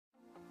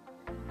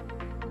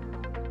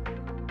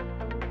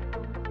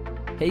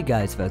Hey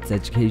guys, Vets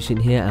Education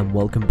here and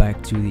welcome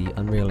back to the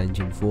Unreal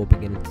Engine 4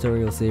 beginner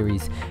tutorial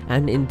series,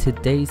 and in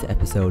today's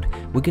episode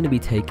we're going to be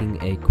taking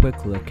a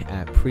quick look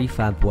at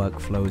prefab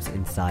workflows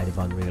inside of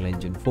Unreal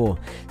Engine 4.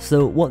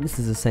 So what this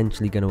is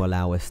essentially going to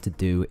allow us to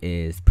do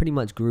is pretty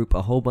much group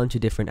a whole bunch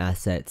of different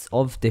assets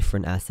of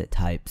different asset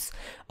types.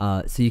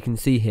 So you can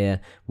see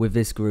here with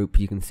this group,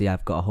 you can see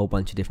I've got a whole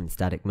bunch of different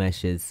static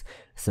meshes,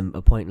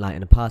 a point light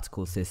and a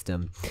particle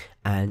system,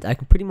 and I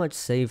can pretty much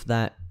save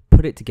that,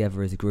 put it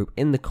together as a group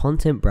in the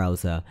content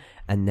browser,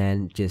 and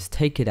then just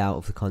take it out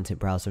of the content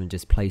browser and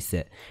just place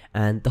it.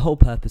 And the whole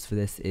purpose for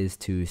this is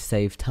to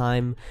save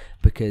time,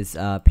 because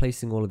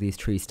placing all of these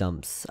tree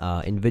stumps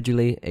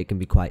individually, it can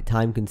be quite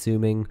time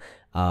consuming,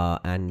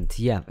 and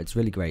yeah, it's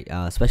really great,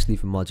 especially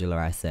for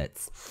modular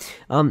assets.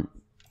 So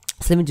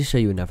let me just show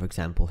you another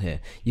example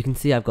here. You can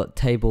see I've got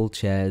table,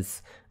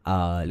 chairs,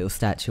 a little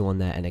statue on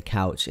there and a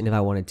couch, and if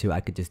I wanted to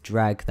I could just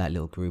drag that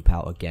little group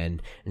out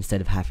again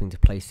instead of having to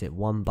place it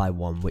one by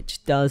one,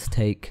 which does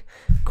take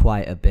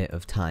quite a bit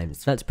of time.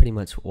 So that's pretty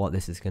much what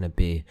this is going to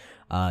be,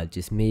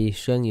 just me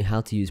showing you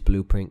how to use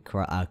blueprint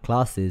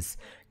classes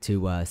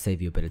to save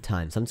you a bit of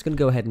time. So I'm just going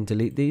to go ahead and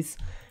delete these,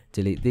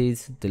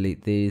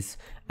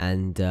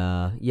 and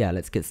yeah,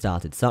 let's get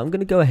started. So I'm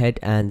going to go ahead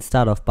and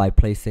start off by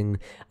placing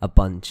a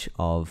bunch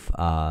of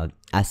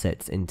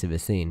assets into the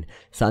scene.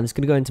 So I'm just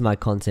going to go into my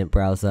content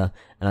browser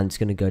and I'm just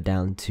going to go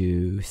down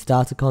to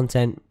starter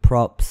content,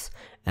 props,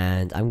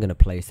 and I'm going to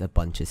place a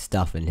bunch of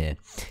stuff in here.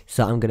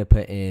 So I'm going to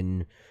put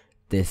in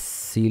this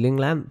ceiling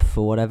lamp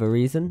for whatever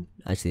reason.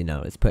 Actually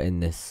no, let's put in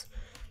this.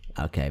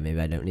 Okay, maybe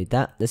I don't need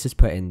that. Let's just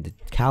put in the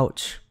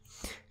couch,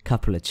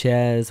 couple of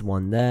chairs,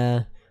 one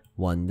there,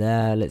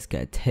 let's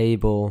get a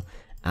table,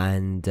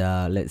 and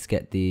let's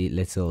get the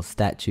little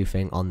statue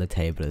thing on the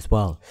table as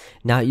well.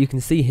 Now you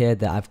can see here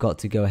that I've got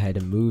to go ahead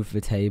and move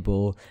the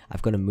table,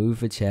 I've got to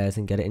move the chairs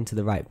and get it into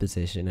the right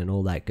position and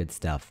all that good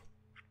stuff.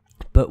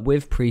 But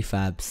with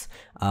prefabs,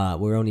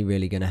 we're only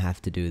really going to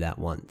have to do that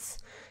once.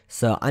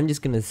 So I'm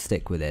just going to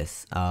stick with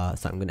this.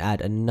 So I'm going to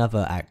add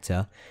another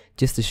actor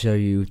just to show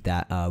you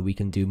that we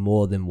can do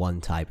more than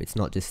one type. It's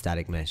not just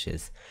static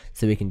meshes.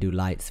 So we can do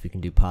lights, we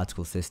can do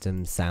particle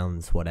systems,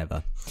 sounds,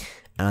 whatever.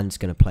 And I'm just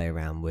going to play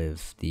around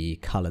with the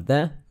color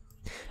there.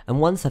 And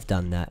once I've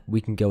done that,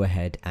 we can go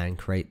ahead and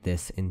create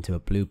this into a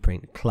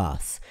blueprint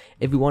class.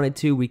 If we wanted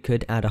to, we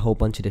could add a whole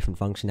bunch of different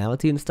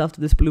functionality and stuff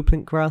to this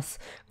blueprint class,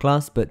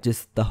 but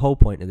just the whole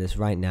point of this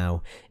right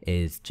now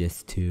is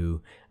just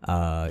to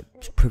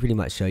pretty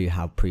much show you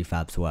how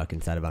prefabs work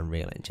inside of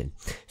Unreal Engine.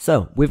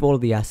 So with all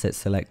of the assets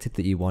selected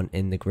that you want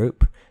in the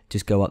group,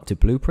 just go up to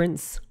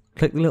blueprints,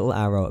 click the little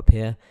arrow up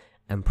here,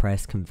 and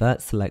press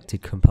convert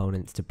selected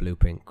components to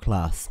blueprint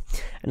class.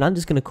 And I'm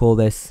just going to call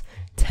this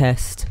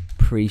test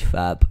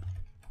prefab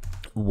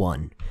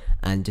 1,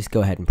 and just go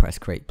ahead and press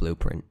create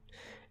blueprint.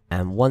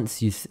 And once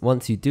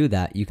you do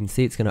that, you can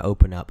see it's going to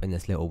open up in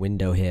this little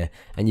window here,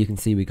 and you can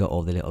see we got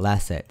all the little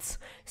assets.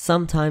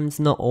 Sometimes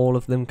not all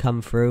of them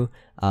come through,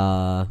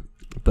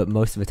 but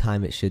most of the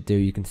time it should do.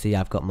 You can see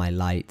I've got my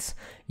lights,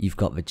 you've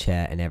got the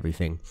chair and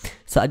everything.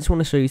 So I just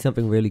want to show you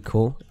something really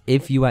cool.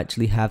 If you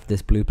actually have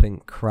this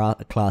blueprint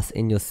class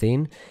in your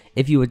scene,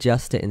 if you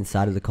adjust it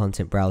inside of the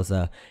content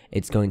browser,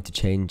 it's going to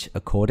change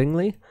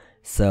accordingly.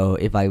 So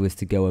if I was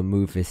to go and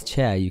move this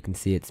chair, you can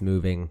see it's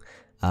moving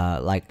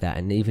like that.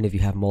 And even if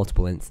you have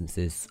multiple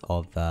instances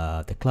of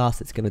the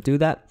class, it's going to do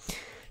that.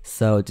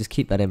 So just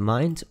keep that in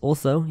mind.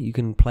 Also, you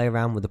can play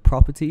around with the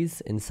properties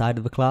inside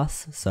of the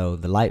class. So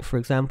the light, for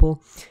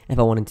example, if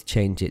I wanted to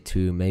change it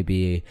to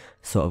maybe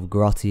sort of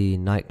grotty,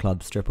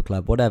 nightclub, stripper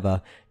club,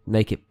 whatever,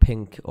 make it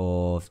pink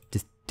or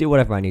just do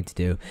whatever I need to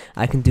do,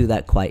 I can do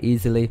that quite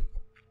easily.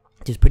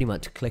 Just pretty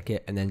much click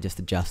it and then just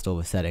adjust all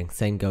the settings.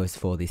 Same goes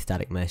for the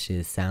static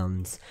meshes,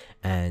 sounds,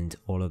 and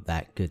all of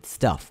that good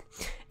stuff.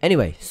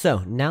 Anyway, so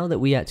now that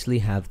we actually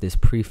have this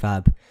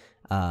prefab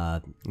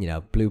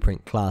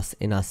blueprint class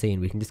in our scene,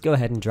 we can just go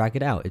ahead and drag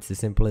it out. It's as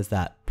simple as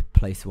that.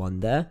 Place one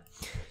there,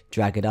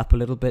 drag it up a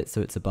little bit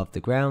so it's above the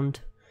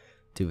ground,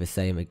 do the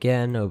same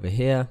again over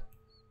here.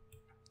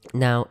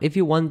 Now if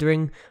you're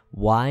wondering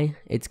why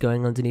it's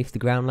going underneath the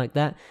ground like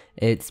that,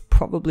 it's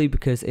probably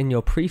because in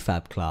your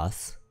prefab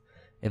class,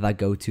 if I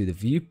go to the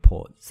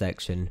viewport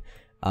section,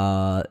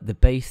 the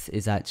base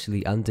is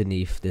actually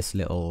underneath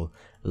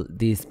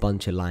these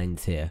bunch of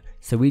lines here.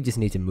 So we just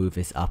need to move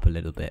this up a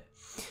little bit.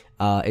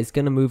 It's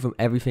going to move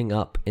everything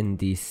up in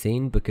the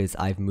scene because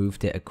I've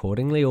moved it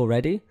accordingly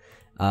already.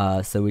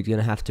 So we're going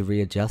to have to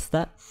readjust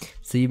that.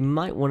 So you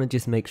might want to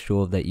just make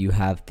sure that you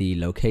have the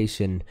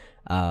location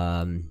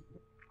on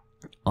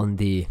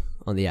the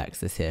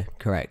axis here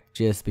correct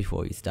just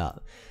before you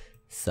start.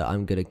 So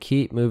I'm going to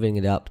keep moving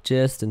it up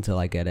just until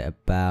I get it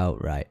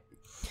about right.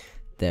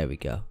 There we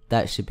go.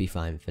 That should be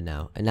fine for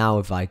now. And now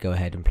if I go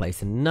ahead and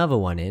place another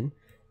one in,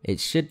 it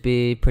should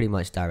be pretty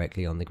much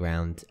directly on the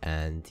ground,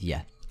 and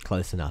yeah,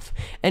 close enough.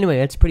 Anyway,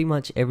 that's pretty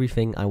much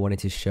everything I wanted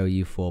to show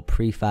you for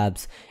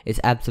prefabs. It's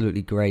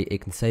absolutely great.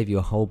 It can save you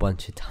a whole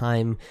bunch of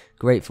time.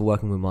 Great for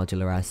working with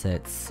modular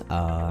assets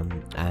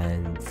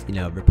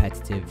and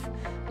repetitive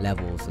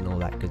levels and all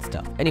that good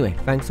stuff. Anyway,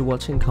 thanks for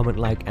watching. Comment,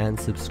 like, and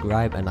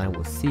subscribe, and I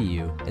will see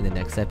you in the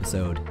next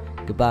episode.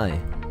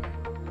 Goodbye.